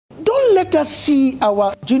let us see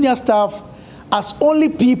our junior staff as only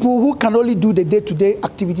people who can only do the day-to-day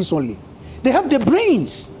activities only. They have the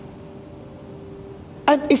brains.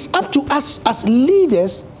 And it's up to us as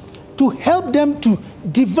leaders to help them to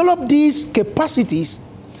develop these capacities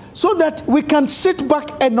so that we can sit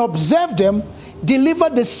back and observe them deliver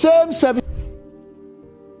the same service.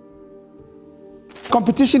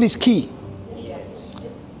 Competition is key. Yes.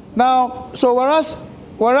 Now, so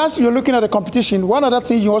whereas you're looking at the competition, one other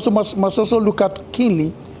thing you also must also look at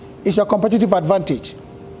keenly is your competitive advantage.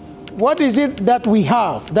 What is it that we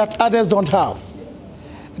have that others don't have?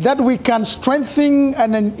 That we can strengthen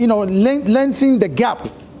and then, lengthen the gap,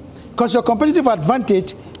 because your competitive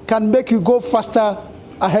advantage can make you go faster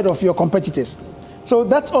ahead of your competitors. So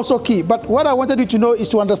that's also key. But what I wanted you to know is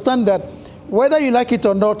to understand that whether you like it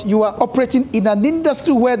or not, you are operating in an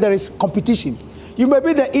industry where there is competition. You may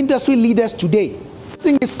be the industry leaders today. The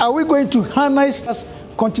thing is, are we going to harness us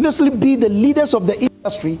continuously be the leaders of the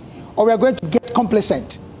industry, or we are going to get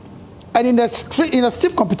complacent? And in a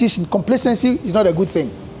stiff competition, complacency is not a good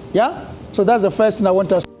thing. Yeah? So that's the first thing I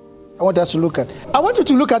want us to look at. I want you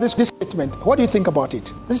to look at this statement. What do you think about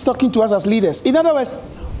it? This is talking to us as leaders. In other words,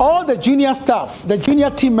 all the junior staff, the junior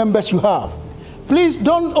team members you have, please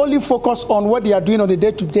don't only focus on what they are doing on a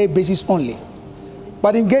day-to-day basis only,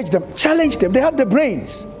 but engage them, challenge them. They have the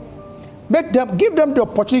brains. Give them the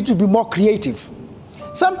opportunity to be more creative.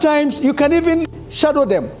 Sometimes you can even shadow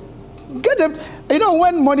them. Get them.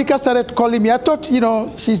 When Monica started calling me, I thought,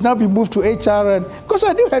 she's now been moved to HR, and because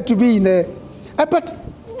I knew her to be in a, but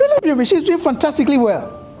believe me, she's doing fantastically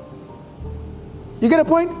well. You get a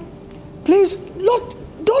point? Please,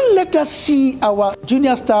 don't let us see our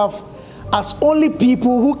junior staff as only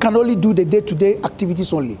people who can only do the day-to-day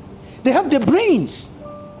activities only. They have the brains.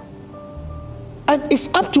 And it's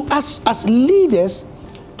up to us as leaders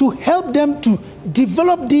to help them to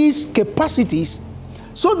develop these capacities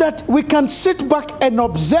so that we can sit back and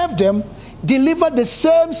observe them deliver the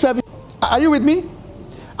same service. Are you with me?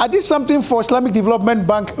 I did something for Islamic Development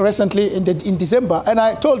Bank recently in December, and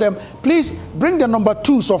I told them, please bring the number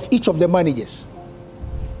 2s of each of the managers.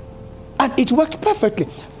 And it worked perfectly.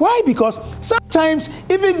 Why? Because sometimes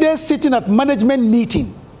even they're sitting at management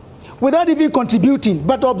meeting without even contributing,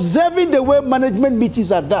 but observing the way management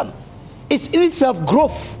meetings are done, it's in itself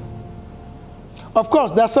growth. Of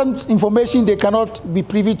course, there's some information they cannot be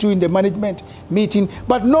privy to in the management meeting,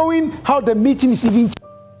 but knowing how the meeting is even,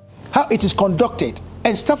 how it is conducted,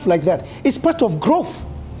 and stuff like that, is part of growth.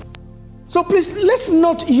 So please, let's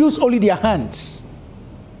not use only their hands.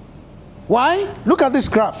 Why? Look at this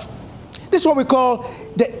graph. This is what we call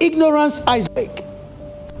the ignorance iceberg.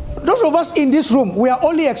 Those of us in this room, we are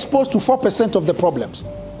only exposed to 4% of the problems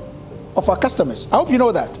of our customers. I hope you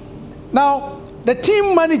know that. Now, the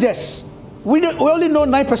team managers, we only know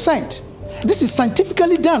 9%. This is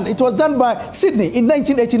scientifically done. It was done by Sydney in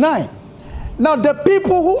 1989. Now, the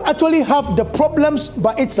people who actually have the problems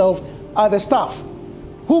by itself are the staff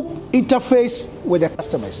who interface with the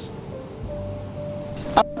customers.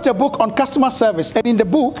 I wrote a book on customer service, and in the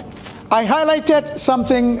book, I highlighted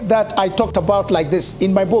something that I talked about like this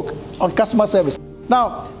in my book on customer service.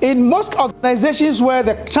 Now, in most organizations where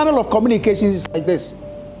the channel of communication is like this,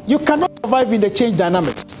 you cannot survive in the change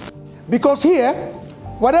dynamics. Because here,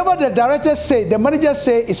 whatever the directors say, the managers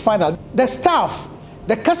say is final. The staff,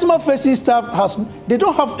 the customer-facing staff, they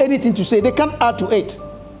don't have anything to say. They can't add to it.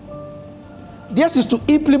 Theirs is to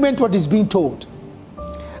implement what is being told.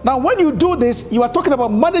 Now, when you do this, you are talking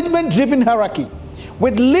about management-driven hierarchy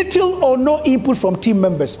with little or no input from team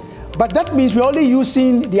members. But that means we're only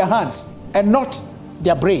using their hands and not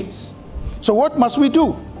their brains. So what must we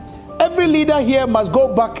do? Every leader here must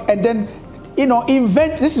go back and then,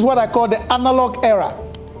 invent, this is what I call the analog era,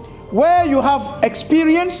 where you have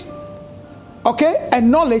experience, okay, and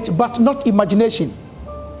knowledge, but not imagination.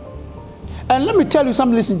 And let me tell you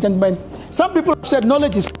something, ladies and gentlemen. Some people have said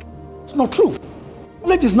knowledge is power. It's not true.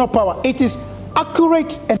 Knowledge is not power. It is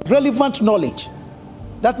accurate and relevant knowledge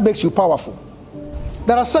that makes you powerful.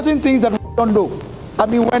 There are certain things that we don't know. I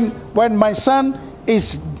mean, when my son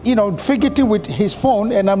is, fidgeting with his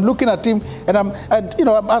phone, and I'm looking at him, and I'm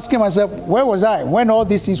asking myself, where was I when all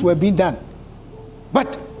these things were being done?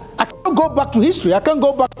 But I can't go back to history. I can't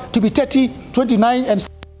go back to be 30, 29, and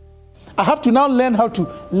I have to now learn how to,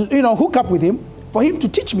 hook up with him for him to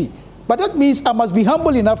teach me. But that means I must be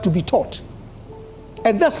humble enough to be taught.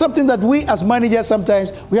 And that's something that we as managers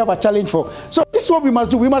sometimes we have a challenge for. So this is what we must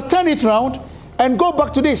do. We must turn it around and go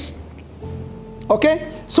back to this.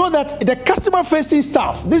 Okay? So that the customer-facing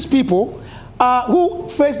staff, these people who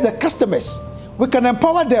face the customers, we can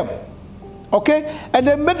empower them. Okay? And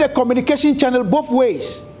then make the communication channel both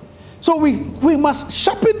ways. So we must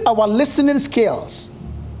sharpen our listening skills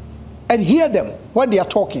and hear them when they are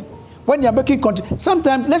talking, when they are making content.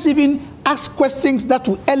 Sometimes let's even ask questions that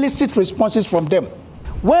will elicit responses from them,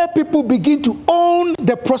 where people begin to own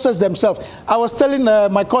the process themselves. I was telling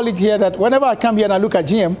my colleague here that whenever I come here and I look at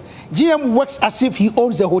GM works as if he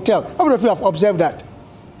owns the hotel. How many of you have observed that?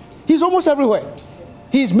 He's almost everywhere.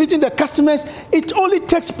 He's meeting the customers. It only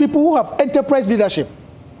takes people who have enterprise leadership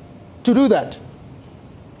to do that.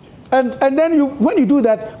 And then when you do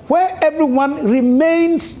that, where everyone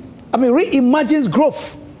reimagines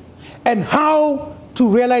growth and how to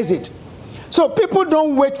realize it. So people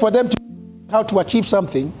don't wait for them to how to achieve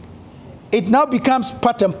something. It now becomes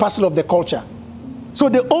part and parcel of the culture. So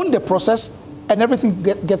they own the process and everything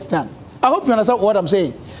gets done. I hope you understand what I'm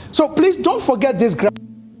saying. So please don't forget this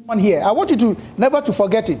one here. I want you to never to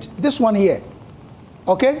forget it. This one here.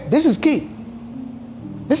 Okay? This is key.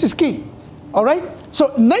 This is key. All right? So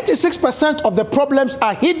 96% of the problems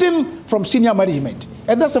are hidden from senior management.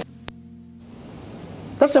 And that's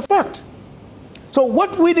a fact. So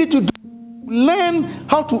what we need to do, learn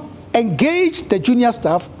how to engage the junior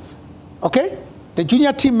staff, okay? The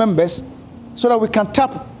junior team members, so that we can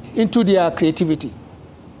tap into their creativity.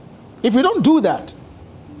 If we don't do that,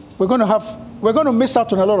 we're going to miss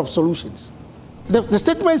out on a lot of solutions. The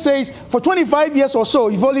statement says, for 25 years or so,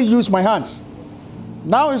 you've only used my hands.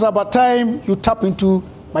 Now it's about time you tap into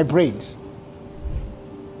my brains.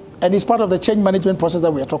 And it's part of the change management process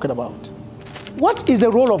that we are talking about. What is the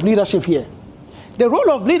role of leadership here? The role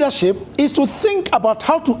of leadership is to think about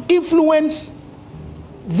how to influence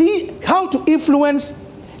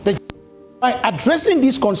by addressing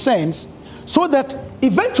these concerns, so that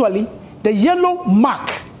eventually the yellow mark,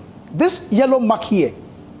 this yellow mark here,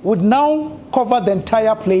 would now cover the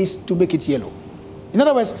entire place to make it yellow. In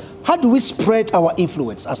other words, how do we spread our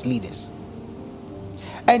influence as leaders?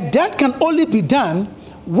 And that can only be done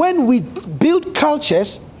when we build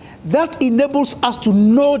cultures that enables us to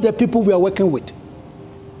know the people we are working with.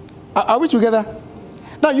 Are we together?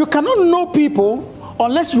 Now, you cannot know people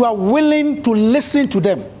unless you are willing to listen to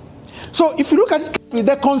them. So if you look at it,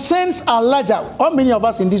 the concerns are larger. How many of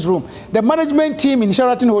us in this room? The management team in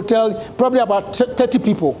Sheraton Hotel, probably about 30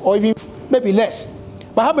 people, or even maybe less.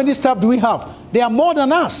 But how many staff do we have? They are more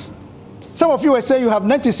than us. Some of you are saying you have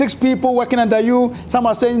 96 people working under you. Some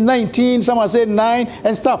are saying 19, some are saying 9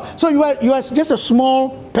 and stuff. So you are just a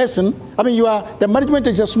small person. I mean, the management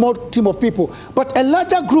is a small team of people. But a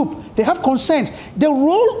larger group, they have concerns. The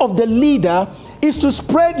role of the leader is to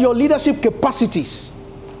spread your leadership capacities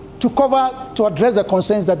to address the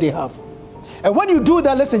concerns that they have. And when you do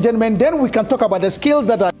that, ladies and gentlemen, then we can talk about the skills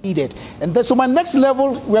that are needed. And so my next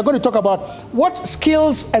level, we are going to talk about what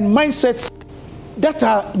skills and mindsets that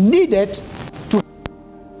are needed to have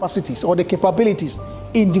capacities or the capabilities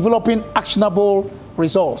in developing actionable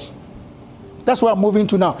results. That's what I'm moving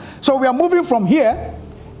to now. So we are moving from here,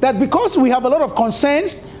 that because we have a lot of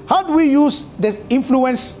concerns, how do we use the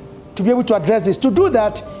influence to be able to address this? To do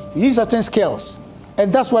that, you need certain skills.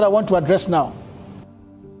 And that's what I want to address now.